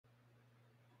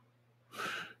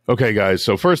Okay, guys.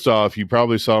 So first off, you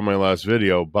probably saw my last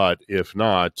video, but if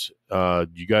not,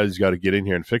 you guys got to get in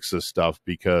here and fix this stuff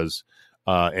because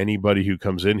anybody who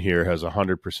comes in here has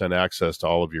 100% access to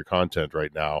all of your content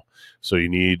right now. So you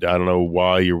need, I don't know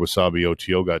why your Wasabi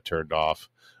OTO got turned off,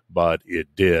 but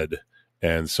it did.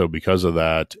 And so because of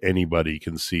that, anybody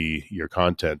can see your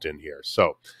content in here.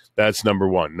 So that's number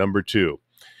one. Number two,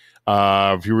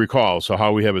 if you recall, so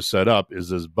how we have it set up is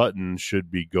this button should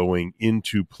be going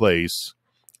into place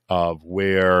of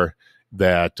where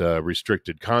that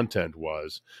restricted content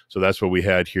was. So that's what we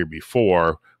had here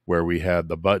before, where we had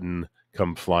the button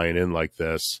come flying in like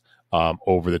this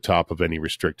over the top of any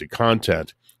restricted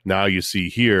content. Now you see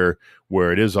here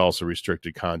where it is also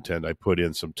restricted content, I put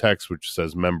in some text which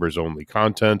says members only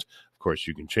content. Of course,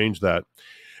 you can change that.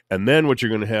 And then what you're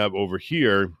going to have over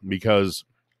here, because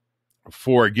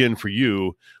for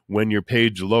you, when your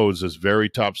page loads, this very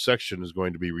top section is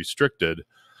going to be restricted.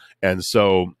 And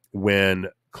so when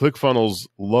ClickFunnels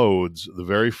loads, the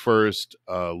very first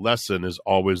lesson is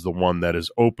always the one that is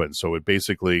open. So it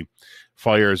basically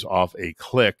fires off a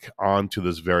click onto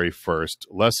this very first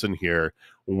lesson here.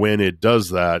 When it does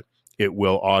that, it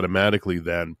will automatically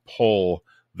then pull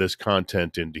this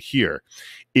content into here.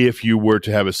 If you were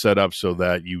to have it set up so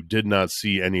that you did not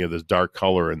see any of this dark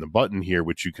color in the button here,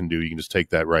 which you can do, you can just take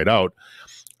that right out.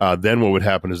 Then what would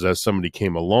happen is as somebody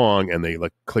came along and they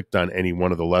clicked on any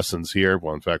one of the lessons here.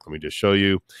 Well, in fact, let me just show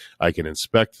you. I can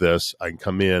inspect this. I can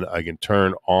come in. I can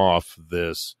turn off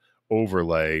this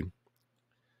overlay.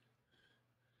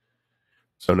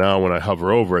 So now when I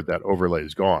hover over it, that overlay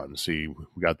is gone. See,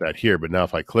 we got that here. But now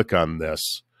if I click on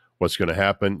this, what's going to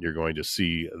happen? You're going to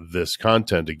see this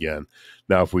content again.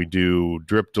 Now, if we do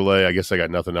drip delay, I guess I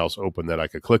got nothing else open that I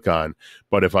could click on.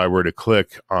 But if I were to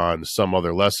click on some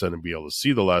other lesson and be able to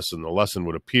see the lesson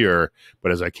would appear.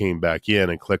 But as I came back in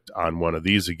and clicked on one of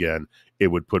these again, it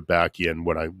would put back in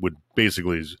what I would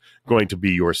basically is going to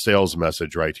be your sales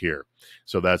message right here.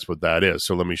 So that's what that is.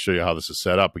 So let me show you how this is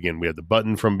set up. Again, we had the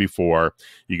button from before.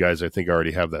 You guys, I think,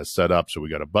 already have that set up. So we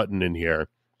got a button in here.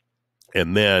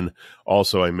 And then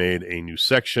also I made a new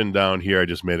section down here. I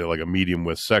just made it like a medium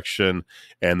width section.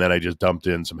 And then I just dumped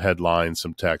in some headlines,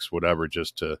 some text, whatever,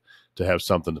 just to have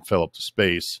something to fill up the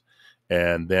space.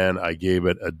 And then I gave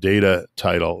it a data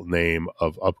title name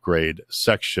of upgrade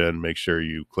section. Make sure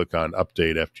you click on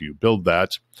update after you build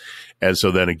that. And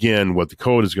so then again, what the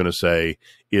code is going to say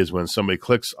is when somebody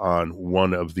clicks on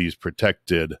one of these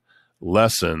protected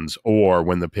lessons, or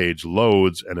when the page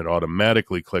loads and it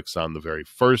automatically clicks on the very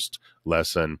first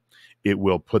lesson, it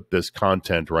will put this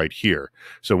content right here.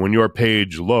 So when your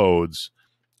page loads,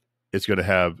 it's going to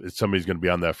have, somebody's going to be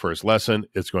on that first lesson,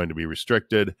 it's going to be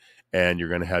restricted, and you're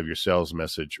going to have your sales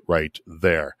message right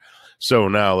there. So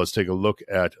now let's take a look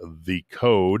at the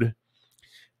code.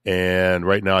 And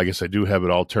right now, I guess I do have it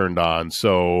all turned on.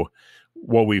 So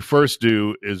what we first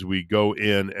do is we go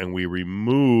in and we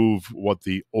remove what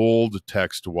the old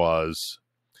text was,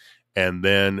 and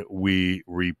then we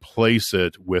replace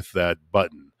it with that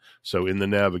button. So in the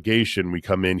navigation, we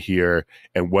come in here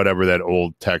and whatever that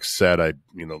old text said,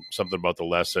 something about the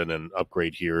lesson and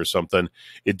upgrade here or something,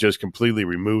 it just completely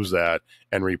removes that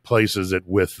and replaces it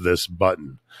with this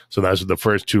button. So that's what the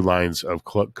first two lines of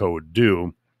code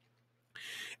do.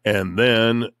 And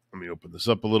then let me open this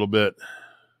up a little bit.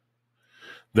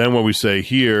 Then what we say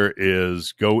here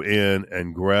is go in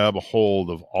and grab a hold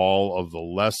of all of the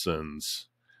lessons.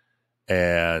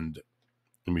 And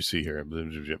let me see here.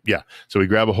 Yeah. So we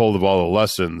grab a hold of all the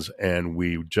lessons and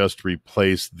we just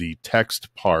replace the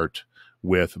text part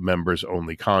with members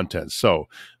only content. So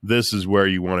this is where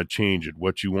you want to change it.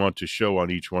 What you want to show on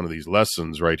each one of these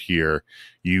lessons right here,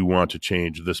 you want to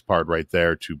change this part right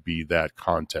there to be that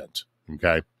content.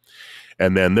 Okay.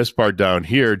 And then this part down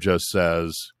here just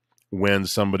says, when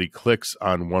somebody clicks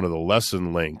on one of the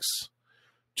lesson links,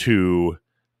 to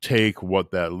take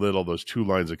what those 2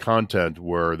 lines of content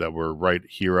were that were right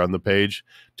here on the page,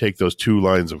 take those 2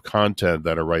 lines of content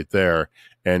that are right there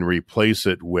and replace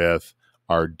it with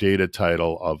our data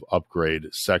title of upgrade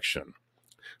section.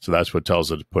 So that's what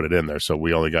tells it to put it in there. So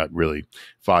we only got really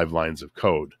 5 lines of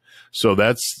code. So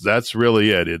that's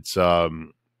really it.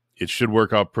 It should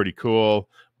work out pretty cool.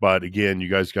 But again, you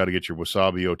guys got to get your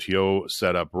Wasabi OTO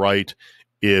set up right.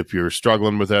 If you're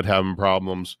struggling with that, having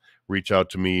problems, reach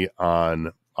out to me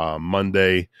on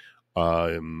Monday.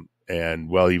 And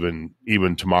well,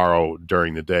 even tomorrow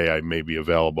during the day, I may be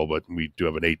available, but we do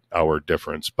have an 8-hour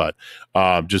difference. But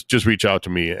just reach out to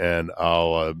me and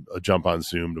I'll jump on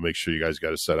Zoom to make sure you guys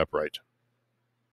got it set up right.